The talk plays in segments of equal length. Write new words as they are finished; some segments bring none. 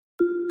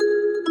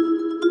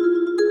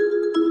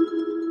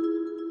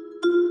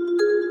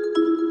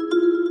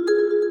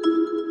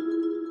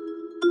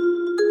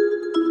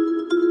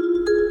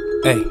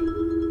Hey.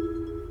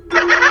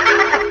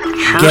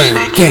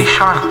 Gang.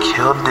 Trying to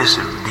kill this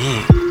and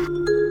me.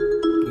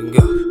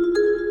 Go.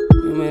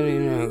 You made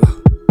it nigga.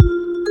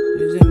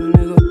 This is my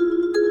nigga.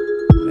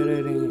 Better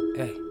than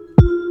hey.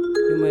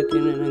 You might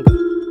think that nigga.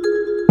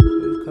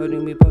 You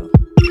coding me, bro.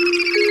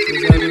 You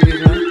coding me,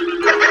 bro.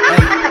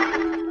 Hey.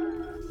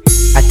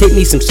 I take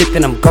me some shit,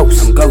 then I'm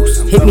ghost.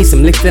 Hit me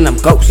some licks, then I'm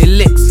ghost.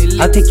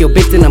 I'll take your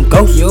bitch, then I'm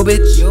ghost. Yeah,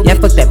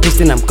 fuck that bitch,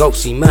 then I'm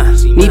ghost. She mine.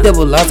 Need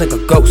double laws like a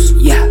ghost.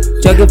 Yeah.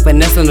 Jugging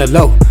finesse on the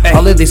low.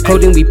 All of this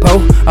coding we po.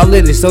 All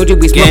of this soldier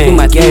we smoking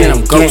my thing, then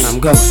I'm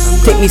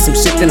ghost. Take me some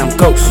shit, then I'm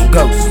ghost.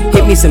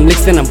 Hit me some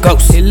licks, then I'm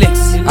ghost.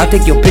 I'll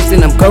take your bitch,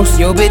 then I'm ghost.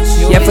 Yeah,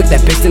 fuck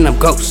that bitch, then I'm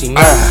ghost. She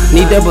mine.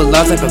 Need double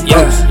laws like a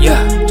ghost.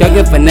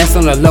 Jugging finesse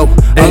on the low.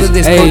 All of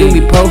this coding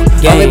we po.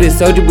 All of this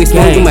soldier we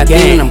smoking my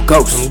thing, then I'm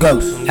ghost.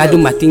 I do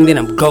my thing, then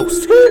I'm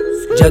ghost.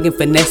 Jugging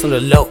finesse on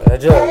the low.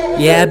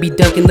 Yeah, I be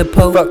ducking the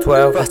pole.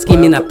 I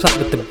scheme and I plot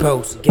with the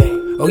bros.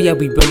 Oh yeah,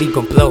 we really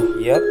gon' blow.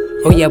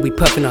 Oh yeah, we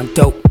puffin' on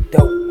dope.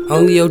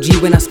 Only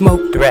OG when I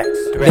smoke.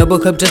 Double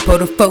cup just for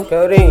the folk.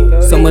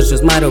 So much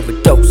just might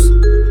overdose.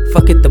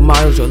 Fuck it, the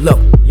models you're low.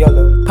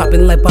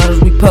 Poppin' like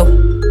bottles we po.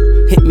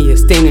 Hit me a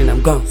stain and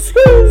I'm gone.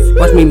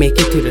 Watch me make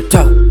it to the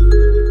top.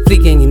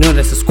 Fleet gang, you know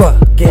that's a squad.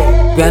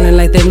 Grinding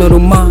like there's no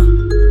tomorrow.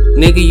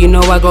 Nigga, you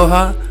know I go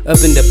hard. Up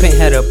in the paint,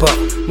 had a buck.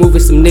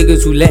 Moving some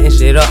niggas who letting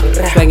shit up.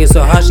 Swaggin'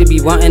 so hard, she be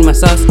wanting my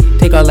sauce.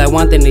 Take all I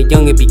want, then the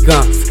young and be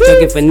gone.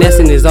 Jugging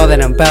finessing is all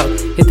that I'm bout.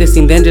 Hit the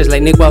scene then just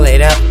like Nick while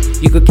it out.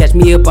 You could catch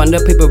me up on the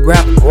paper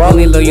route.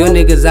 Only loyal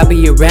niggas I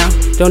be around.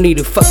 Don't need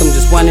to fuck, I'm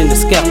just wanting to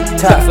scout.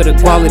 Talk for the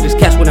quality, just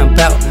catch what I'm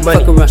bout.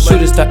 Fuck around,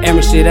 shooters, start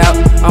airing shit out.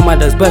 All my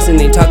dogs bustin',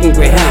 ain't talking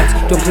greyhounds.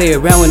 Don't play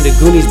around when the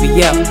Goonies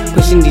be out.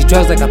 Pushing these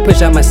drugs like I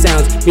push out my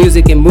sounds.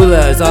 Music and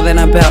moolah is all that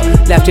I'm bout.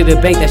 Laugh to the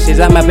bank, that shit's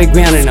out my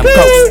background and I'm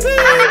ghost.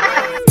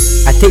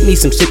 I take me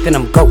some shit, then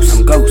I'm ghost.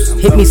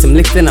 Hit me some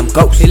licks, then I'm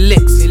ghost.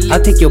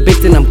 I'll take your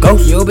bitch, then I'm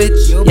ghost.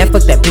 Yeah,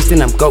 fuck that bitch,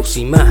 then I'm ghost.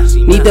 She mine.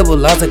 Need double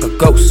laws like a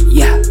ghost.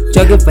 Yeah.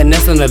 Jugging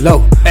finesse on the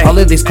low. All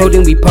of this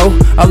coding we po.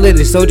 All of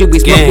this soldier we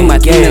smoking my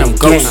thing, then I'm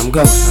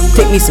ghost.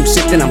 Take me some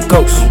shit, then I'm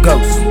ghost.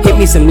 Hit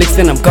me some licks,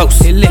 then I'm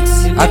ghost.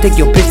 I'll take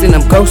your bitch, then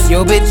I'm ghost.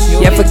 Yeah,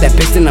 fuck that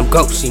bitch, then I'm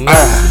ghost. She mine.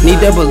 Need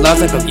double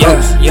laws like a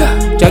ghost.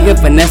 Jugging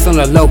finesse on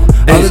the low.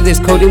 All of this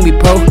coding we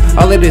po.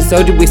 All of this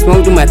soldier we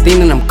smoking my thing,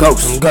 then I'm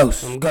ghost.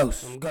 I'm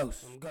ghost.